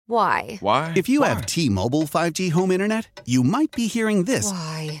Why? Why? If you have T-Mobile 5G home internet, you might be hearing this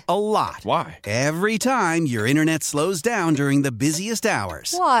Why? a lot. Why? Every time your internet slows down during the busiest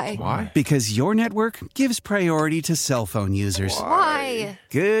hours. Why? Why? Because your network gives priority to cell phone users. Why?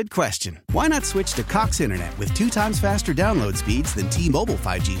 Good question. Why not switch to Cox Internet with 2 times faster download speeds than T-Mobile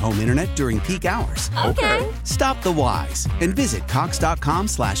 5G home internet during peak hours? Okay. Stop the whys and visit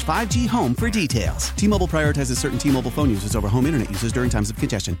cox.com/5G home for details. T-Mobile prioritizes certain T-Mobile phone users over home internet users during times of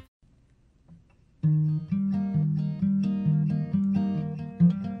congestion.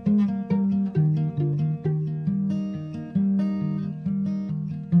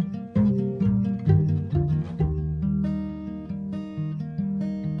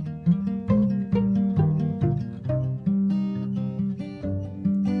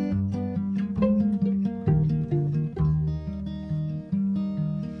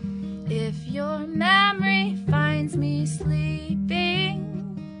 If your memory finds me sleeping,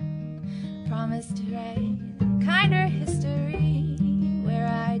 promise to write kinder history where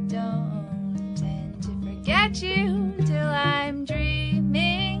I don't tend to forget you till I'm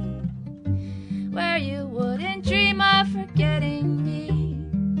dreaming, where you wouldn't dream of forgetting me.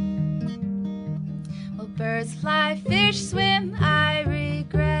 Well, birds fly, fish swim, I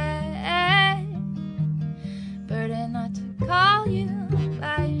regret burden not to call you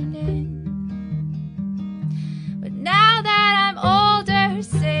by your name. But now that I'm older,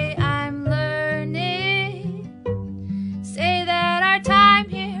 say I'm learning, say that our time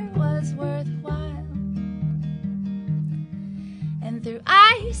here was worthwhile. And through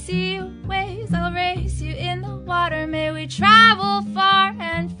icy waves I'll race you in the water. May we travel far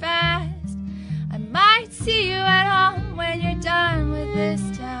and fast. I might see you at home when you're done with this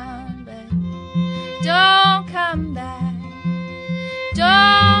town, but don't come back.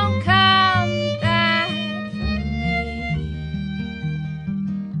 Don't come back from me.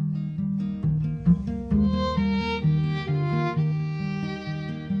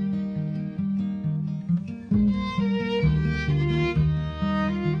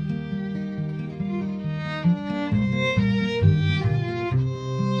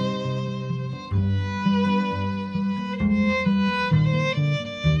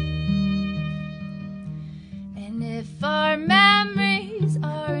 And if our memories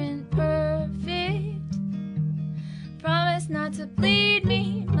aren't perfect, promise not to bleed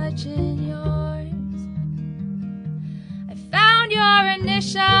me much in yours. I found your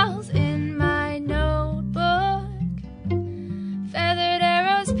initials in my notebook, feathered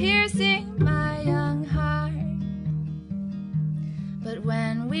arrows piercing my young heart. But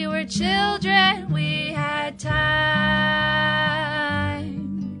when we were children, we had time,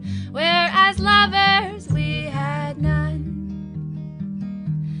 whereas lovers we had none.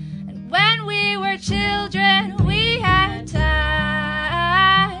 And when we were children, we had time,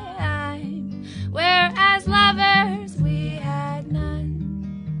 whereas lovers we had none.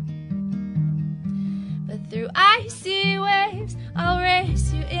 But through icy waves, I'll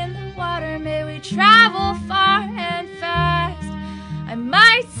race you in the water. May we travel far and fast. I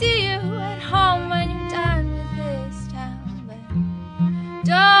might see you at home when you're done with this town, but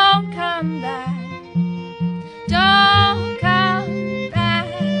don't come back. Don't come back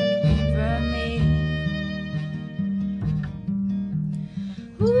from me.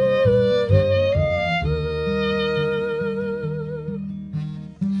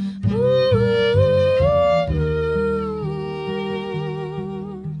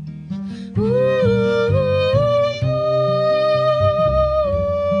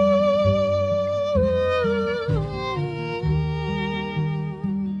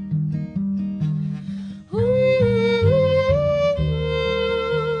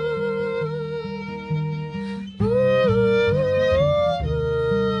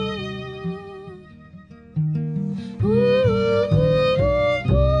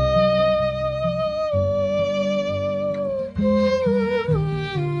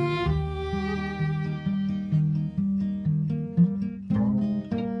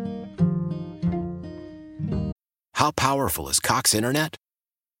 How powerful is Cox Internet?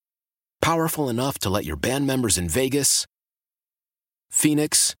 Powerful enough to let your band members in Vegas,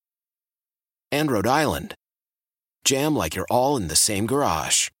 Phoenix, and Rhode Island jam like you're all in the same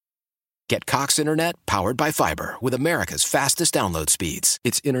garage. Get Cox Internet powered by fiber with America's fastest download speeds.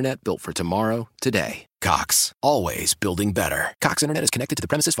 It's internet built for tomorrow, today. Cox, always building better. Cox Internet is connected to the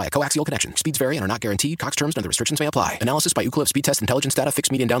premises via coaxial connection. Speeds vary and are not guaranteed. Cox terms and other restrictions may apply. Analysis by Ookla Speed Test Intelligence Data.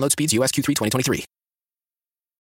 Fixed median download speeds. US Q3 2023.